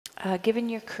Given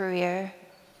your career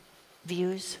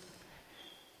views,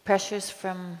 pressures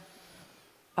from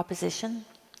opposition,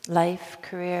 life,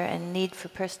 career, and need for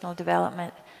personal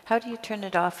development, how do you turn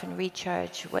it off and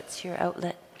recharge? What's your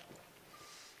outlet?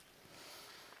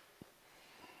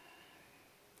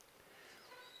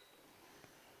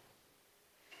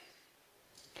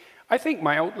 I think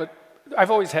my outlet, I've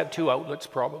always had two outlets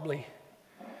probably.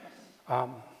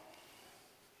 Well,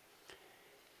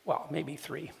 maybe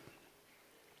three.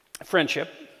 Friendship,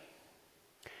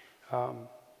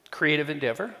 creative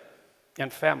endeavor,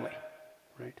 and family,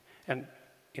 right? And,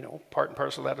 you know, part and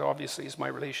parcel of that obviously is my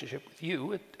relationship with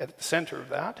you at the center of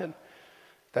that, and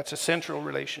that's a central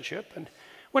relationship. And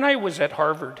when I was at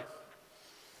Harvard,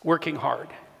 working hard,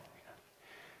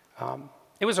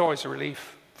 it was always a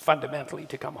relief fundamentally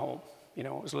to come home. You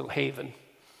know, it was a little haven.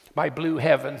 My blue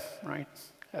heaven, right?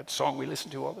 That song we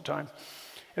listen to all the time.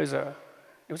 It was a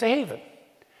haven.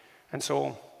 And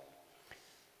so,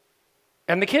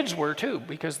 and the kids were too,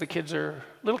 because the kids are,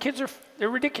 they're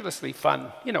ridiculously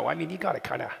fun. You know, I mean, you got to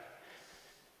kind of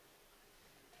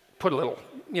put a little,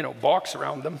 you know, box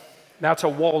around them. That's a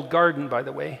walled garden, by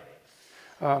the way.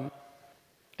 And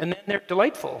then they're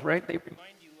delightful, right? They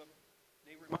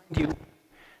remind you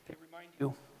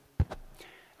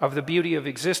of the beauty of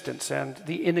existence and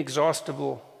the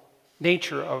inexhaustible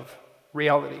nature of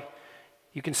reality.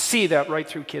 You can see that right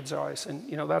through kids' eyes, and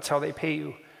you know that's how they pay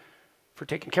you for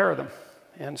taking care of them.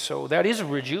 And so that is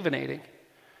rejuvenating.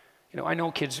 You know, I know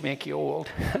kids make you old,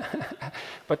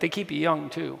 but they keep you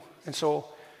young too. And so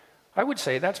I would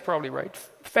say that's probably right.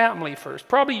 Family first.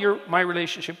 Probably my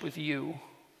relationship with you.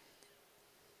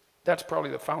 That's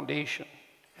probably the foundation.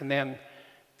 And then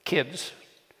kids.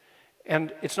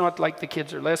 And it's not like the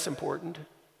kids are less important.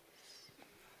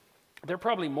 They're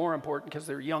probably more important because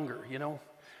they're younger, you know.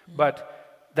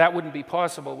 But that wouldn't be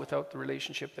possible without the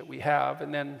relationship that we have.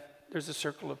 And then there's a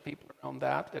circle of people around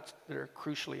that are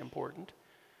crucially important.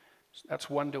 So that's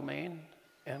one domain.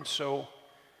 And so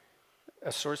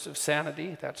a source of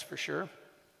sanity, that's for sure.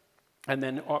 And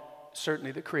then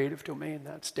certainly the creative domain,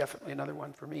 that's definitely another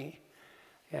one for me.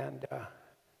 And,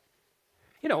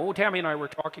 you know, Tammy and I were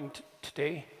talking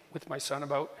today with my son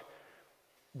about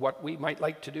what we might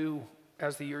like to do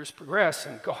as the years progress,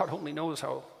 and God only knows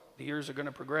how the years are going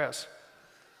to progress.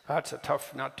 That's a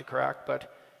tough nut to crack,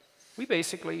 but we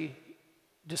basically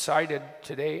decided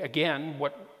today, again,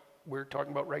 what we're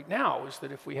talking about right now is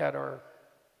that if we had our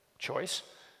choice,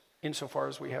 insofar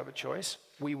as we have a choice,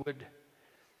 we would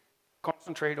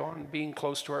concentrate on being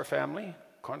close to our family,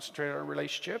 concentrate on our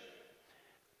relationship,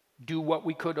 do what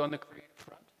we could on the creative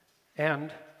front,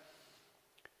 and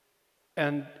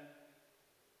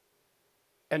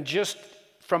just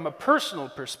from a personal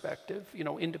perspective, you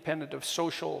know, independent of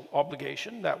social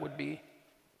obligation, that would be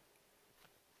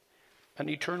an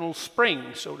eternal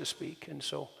spring, so to speak. And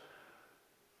so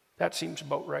that seems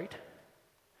about right.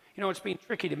 You know, it's been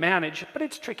tricky to manage, but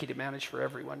it's tricky to manage for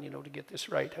everyone, you know, to get this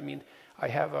right. I mean, I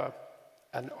have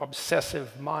an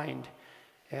obsessive mind,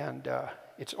 and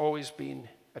it's always been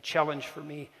a challenge for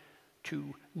me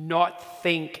to not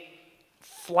think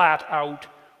flat out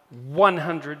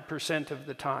 100% of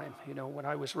the time. You know, when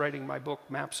I was writing my book,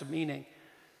 Maps of Meaning,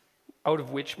 out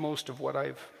of which most of what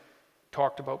I've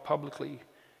talked about publicly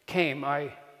came,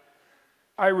 I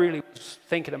really was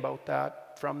thinking about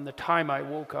that from the time I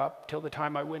woke up till the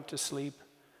time I went to sleep,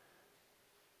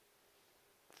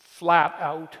 flat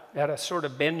out at a sort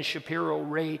of Ben Shapiro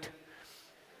rate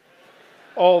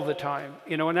all the time.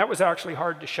 You know, and that was actually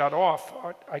hard to shut off.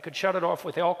 I could shut it off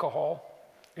with alcohol,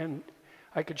 and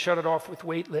I could shut it off with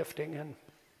weightlifting, and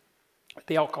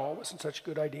the alcohol wasn't such a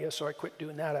good idea, so I quit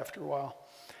doing that after a while.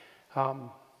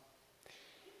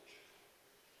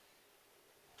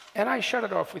 And I shut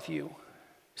it off with you,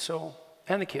 so,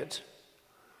 and the kids.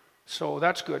 So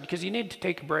that's good, because you need to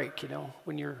take a break, you know,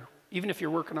 when even if you're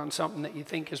working on something that you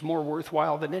think is more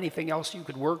worthwhile than anything else you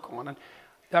could work on. And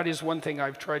that is one thing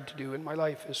I've tried to do in my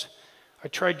life, is I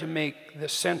tried to make the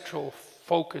central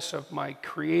focus of my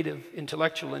creative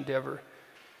intellectual endeavor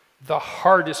the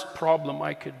hardest problem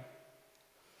I could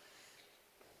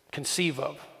conceive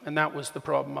of, and that was the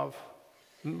problem of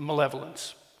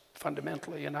malevolence,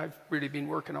 fundamentally, and I've really been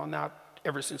working on that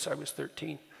ever since I was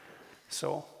 13.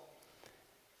 So,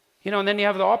 you know, and then you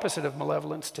have the opposite of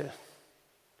malevolence to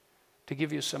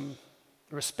give you some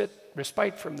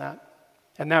respite from that,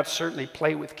 and that's certainly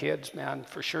play with kids, man,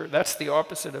 for sure. That's the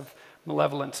opposite of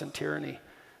malevolence and tyranny,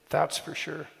 that's for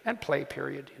sure, and play,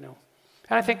 period, you know.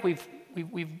 And I think we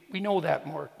know that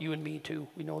more, you and me too.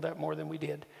 We know that more than we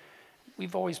did.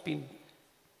 We've always been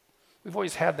we've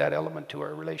always had that element to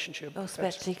our relationship. Oh,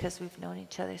 especially because we've known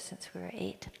each other since we were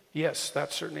 8. Yes,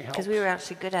 that certainly helps. Because we were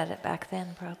actually good at it back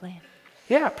then, probably.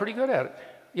 Yeah, pretty good at it.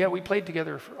 Yeah, we played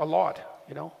together a lot,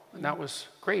 you know, and that was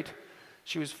great.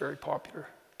 She was a very popular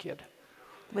kid.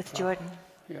 With Jordan.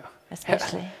 Yeah.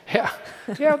 Especially. Yeah.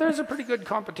 Yeah, there's a pretty good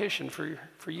competition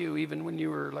for you, even when you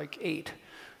were like 8.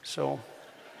 So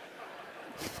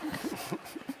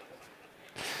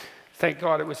thank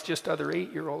God it was just other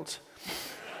 8-year-olds.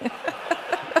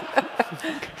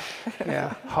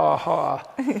 Yeah, ha ha.